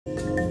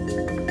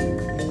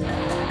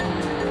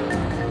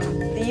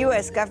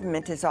U.S.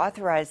 government has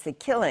authorized the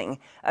killing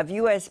of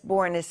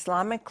U.S.-born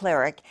Islamic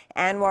cleric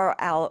Anwar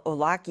al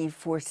Awlaki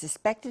for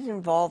suspected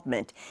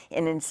involvement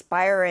in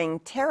inspiring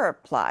terror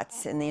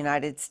plots in the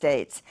United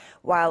States.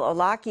 While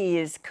Awlaki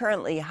is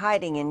currently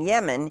hiding in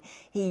Yemen,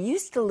 he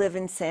used to live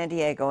in San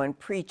Diego and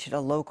preach at a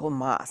local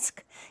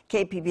mosque.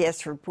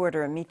 KPBS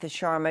reporter Amita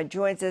Sharma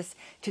joins us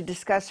to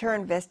discuss her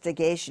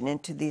investigation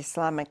into the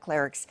Islamic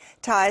cleric's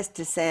ties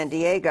to San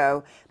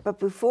Diego. But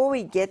before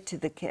we get to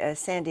the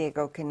San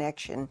Diego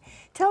connection,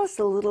 tell us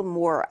a little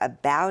more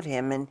about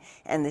him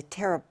and the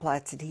terror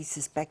plots that he's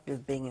suspected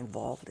of being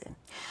involved in.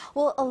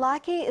 Well,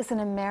 Awlaki is an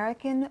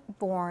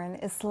American-born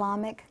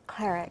Islamic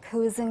cleric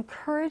who is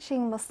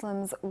encouraging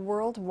Muslims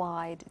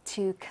worldwide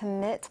to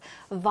commit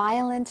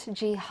violent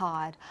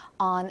jihad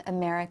on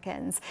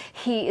Americans.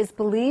 He is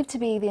believed to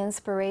be the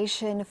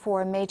inspiration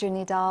for Major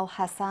Nidal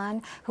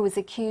Hassan, who was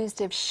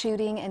accused of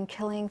shooting and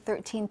killing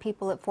 13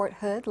 people at Fort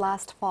Hood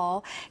last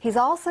fall. He's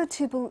also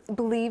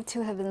believed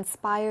to have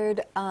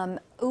inspired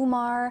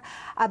Umar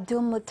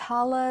Abdul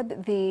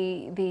Muttalib,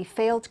 the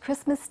failed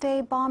Christmas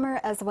Day bomber,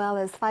 as well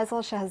as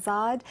Faisal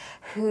Shahzad,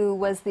 who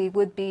was the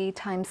would-be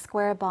Times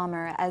Square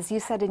bomber. As you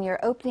said in your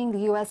opening,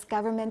 the U.S.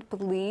 government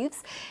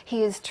believes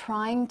he is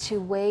trying to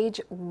wage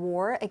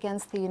war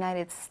against the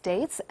United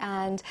States,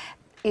 and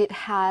it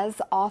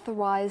has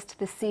authorized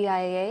the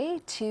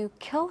CIA to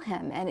kill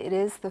him, and it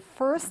is the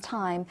first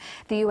time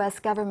the U.S.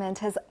 government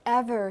has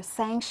ever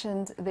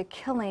sanctioned the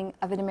killing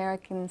of an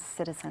American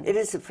citizen. It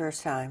is the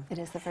first time. It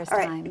is the first All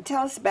right, time.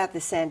 tell us about the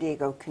San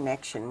Diego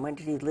connection. When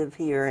did he live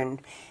here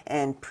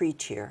and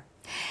preach here?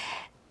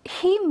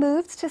 He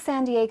moved to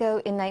San Diego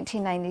in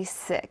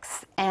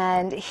 1996,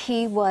 and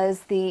he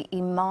was the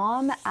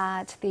imam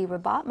at the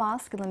Rabat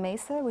Mosque in La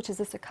Mesa, which is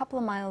just a couple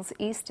of miles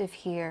east of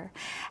here,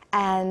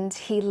 and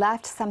he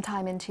left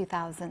sometime in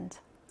 2000.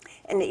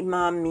 And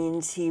imam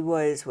means he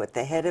was, what,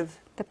 the head of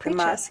the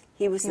mosque?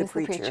 He was the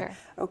preacher.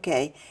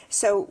 Okay,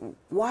 so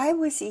why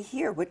was he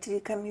here? What did he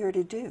come here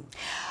to do?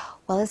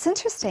 Well, it's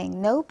interesting.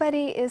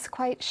 Nobody is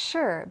quite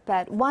sure,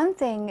 but one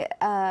thing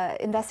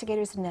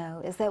investigators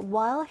know is that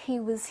while he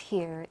was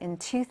here in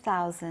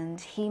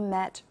 2000, he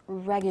met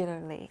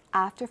regularly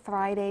after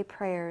Friday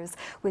prayers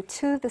with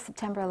two of the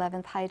September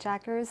 11th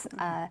hijackers,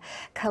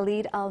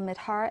 Khalid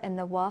al-Midhar and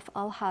Nawaf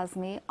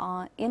al-Hazmi,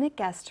 in a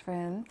guest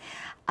room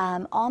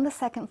on the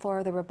second floor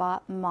of the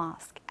Rabat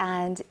Mosque.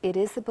 And it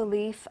is the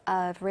belief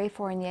of Ray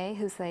Fournier,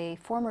 who's a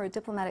former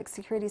diplomatic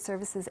security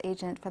services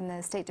agent from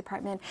the State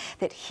Department,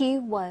 that he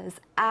was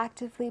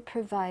actively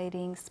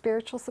providing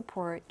spiritual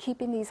support,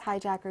 keeping these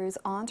hijackers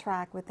on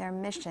track with their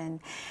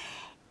mission.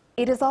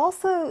 It is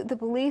also the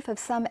belief of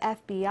some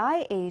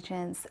FBI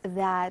agents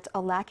that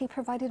Awlaki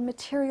provided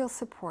material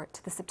support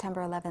to the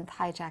September 11th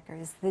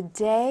hijackers. The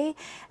day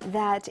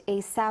that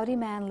a Saudi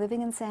man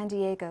living in San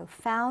Diego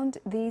found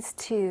these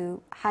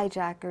two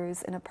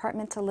hijackers an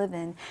apartment to live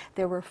in,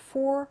 there were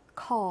 4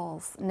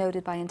 calls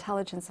noted by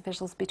intelligence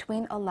officials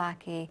between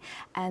Awlaki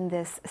and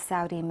this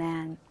Saudi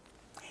man.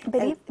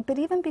 But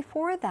even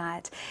before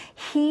that,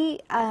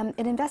 an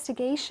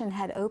investigation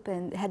had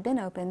been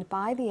opened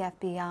by the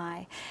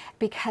FBI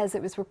because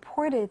it was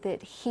reported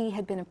that he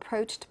had been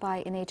approached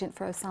by an agent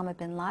for Osama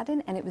bin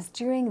Laden, and it was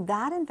during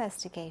that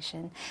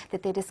investigation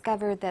that they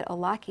discovered that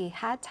Awlaki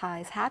had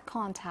ties, had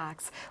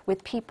contacts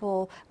with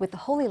people with the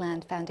Holy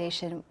Land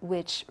Foundation,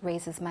 which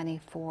raises money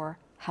for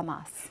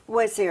Hamas.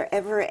 Was there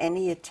ever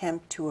any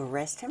attempt to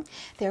arrest him?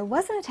 There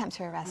was an attempt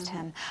to arrest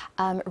him.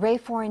 Ray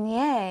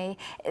Fournier,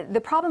 the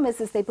problem is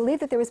they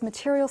believe that there was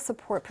material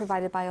support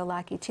provided by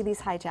Awlaki to these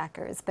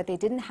hijackers, but they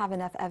didn't have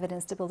enough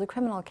evidence to build a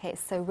criminal case.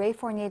 So Ray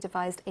Fournier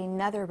devised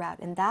another route,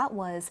 and that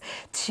was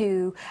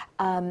to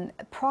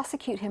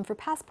prosecute him for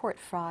passport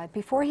fraud.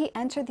 Before he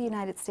entered the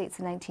United States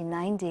in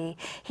 1990,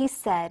 he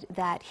said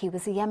that he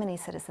was a Yemeni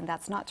citizen.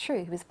 That's not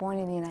true. He was born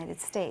in the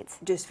United States.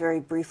 Just very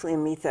briefly,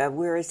 Amita,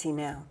 where is he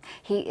now?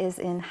 He is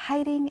in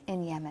hiding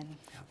in Yemen.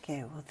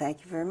 Okay, well, thank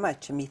you very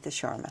much, Amita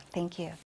Sharma. Thank you.